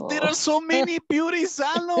 Because there are so many beauty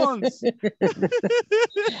salons.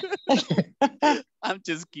 I'm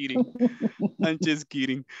just kidding. I'm just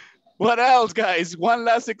kidding. What else, guys? One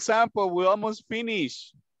last example. We almost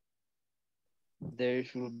finished. There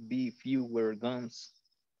should be fewer guns.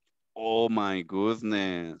 Oh my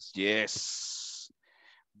goodness. Yes.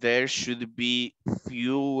 There should be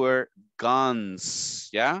fewer guns.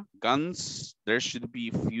 Yeah, guns. There should be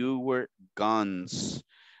fewer guns.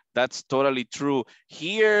 That's totally true.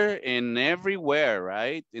 Here and everywhere,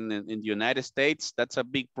 right? In the United States, that's a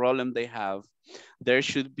big problem they have. There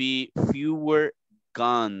should be fewer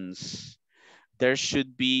guns. There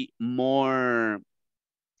should be more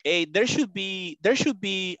there should be,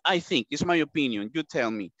 I think, it's my opinion, you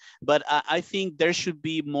tell me, but I think there should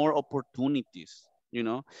be more opportunities, you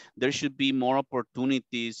know, there should be more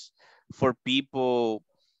opportunities for people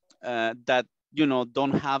that, you know,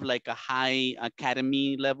 don't have like a high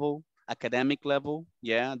academic level.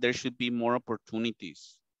 Yeah, there should be more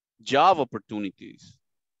opportunities, job opportunities.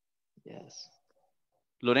 Yes.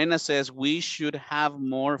 Lorena says we should have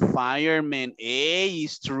more firemen. Hey,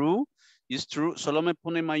 it's true. It's true. Solo me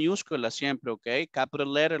pone mayúscula siempre, okay? Capital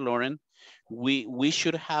letter, Lauren. We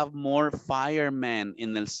should have more firemen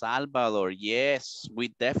in El Salvador. Yes, we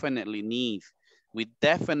definitely need. We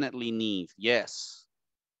definitely need. Yes.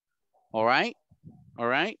 All right. All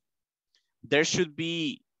right. There should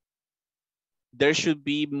be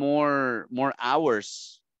more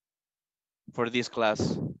hours for this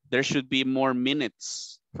class. There should be more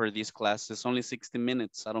minutes for this class. It's only 60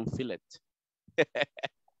 minutes. I don't feel it.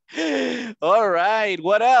 All right.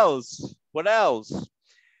 What else? What else?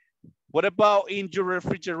 What about in your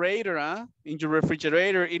refrigerator, huh? In your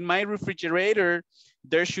refrigerator, in my refrigerator,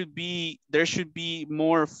 there should be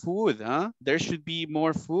more food, huh? There should be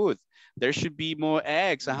more food. There should be more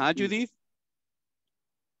eggs, huh, Judith?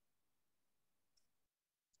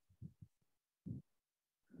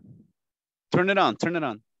 Turn it on, turn it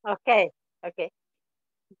on. Okay, okay.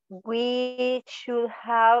 We should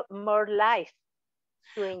have more life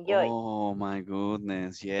to enjoy. Oh my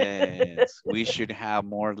goodness, yes. We should have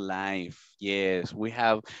more life. Yes, we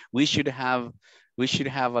should have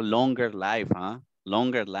a longer life, huh?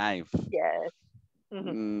 Longer life. Yes.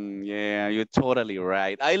 Mm-hmm. Yeah, you're totally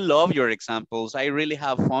right. I love your examples. I really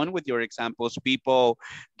have fun with your examples. People,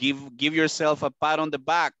 give yourself a pat on the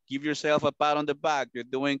back. Give yourself a pat on the back. You're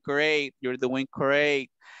doing great. You're doing great.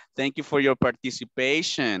 Thank you for your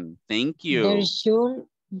participation. Thank you.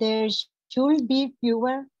 There should be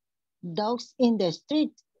fewer dogs in the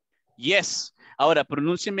street. Yes. Ahora,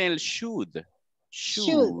 pronúnciame el should.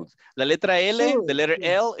 Should. La letra L, the letter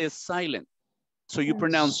L is silent. So you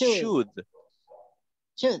pronounce should.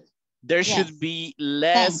 Should. There should be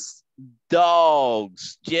less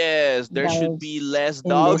dogs. Yes, there should be less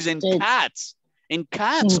dogs and cats. And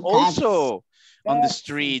cats also on the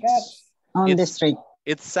streets. On the street.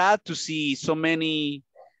 It's sad to see so many,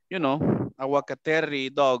 you know,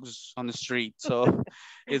 aguacateri dogs on the street. So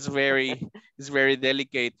it's very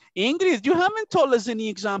delicate. Ingrid, you haven't told us any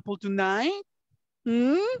example tonight.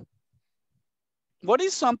 What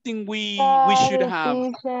is something we should have?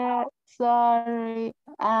 Teacher, sorry.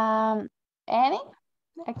 Any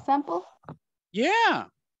example? Yeah.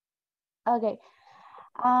 Okay.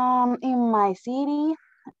 In my city,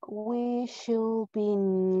 we should be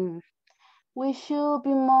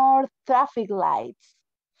more traffic lights.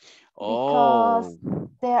 Because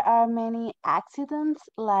there are many accidents,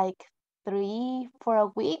 like 3 for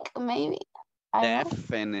a week, maybe.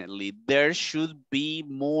 Definitely. There should be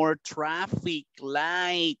more traffic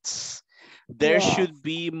lights. There should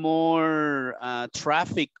be more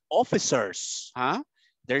traffic officers, huh?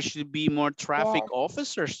 There should be more traffic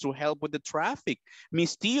officers to help with the traffic.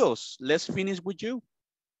 Miss Tios, let's finish with you.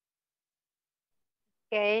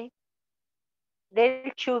 Okay.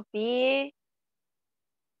 There should be,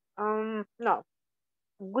 no.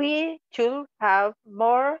 We should have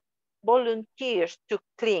more volunteers to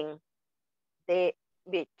clean the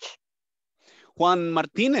beach. Juan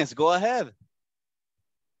Martinez, go ahead.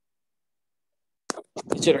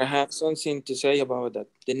 Teacher, I have something to say about that.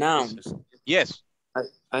 The nouns. Yes.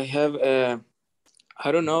 I have,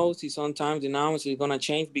 I don't know if sometimes the nouns is gonna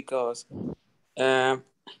change because I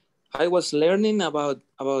was learning about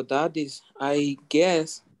that. I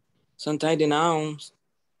guess sometimes the nouns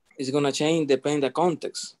is gonna change depending the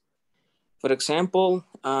context. For example,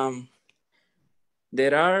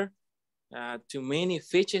 there are too many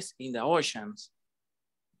fishes in the oceans.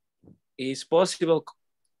 It's possible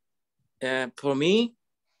for me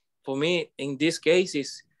in this case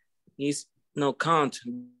is no count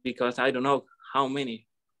because I don't know how many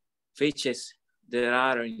fishes there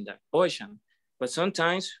are in the ocean. But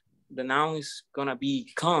sometimes the noun is gonna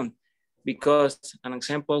be count because an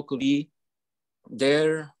example could be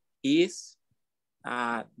there is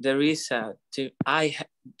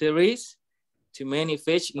too many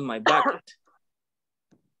fish in my bucket.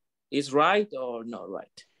 Is right or not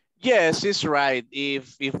right? Yes, it's right.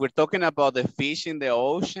 If we're talking about the fish in the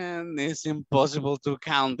ocean, it's impossible to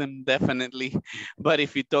count them, definitely. But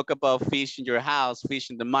if you talk about fish in your house,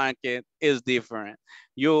 fish in the market, it's different.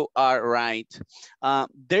 You are right.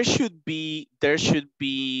 There should be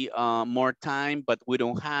more time, but we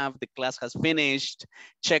don't have. The class has finished.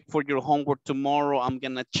 Check for your homework tomorrow. I'm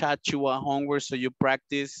gonna chat you a homework so you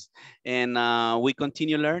practice, and we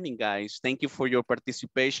continue learning, guys. Thank you for your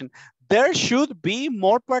participation. There should be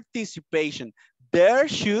more participation. There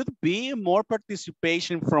should be more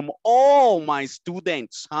participation from all my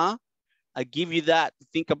students, huh? I give you that.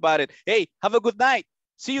 Think about it. Hey, have a good night.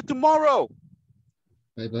 See you tomorrow.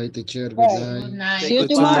 Bye-bye, teacher. Good Bye. night. Say See you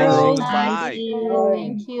goodbye. Say tomorrow. goodbye.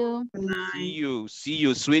 Thank you. See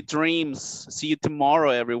you. Sweet dreams. See you tomorrow,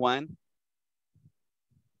 everyone.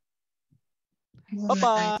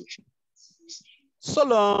 Bye-bye. So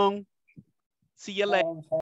long. See you later.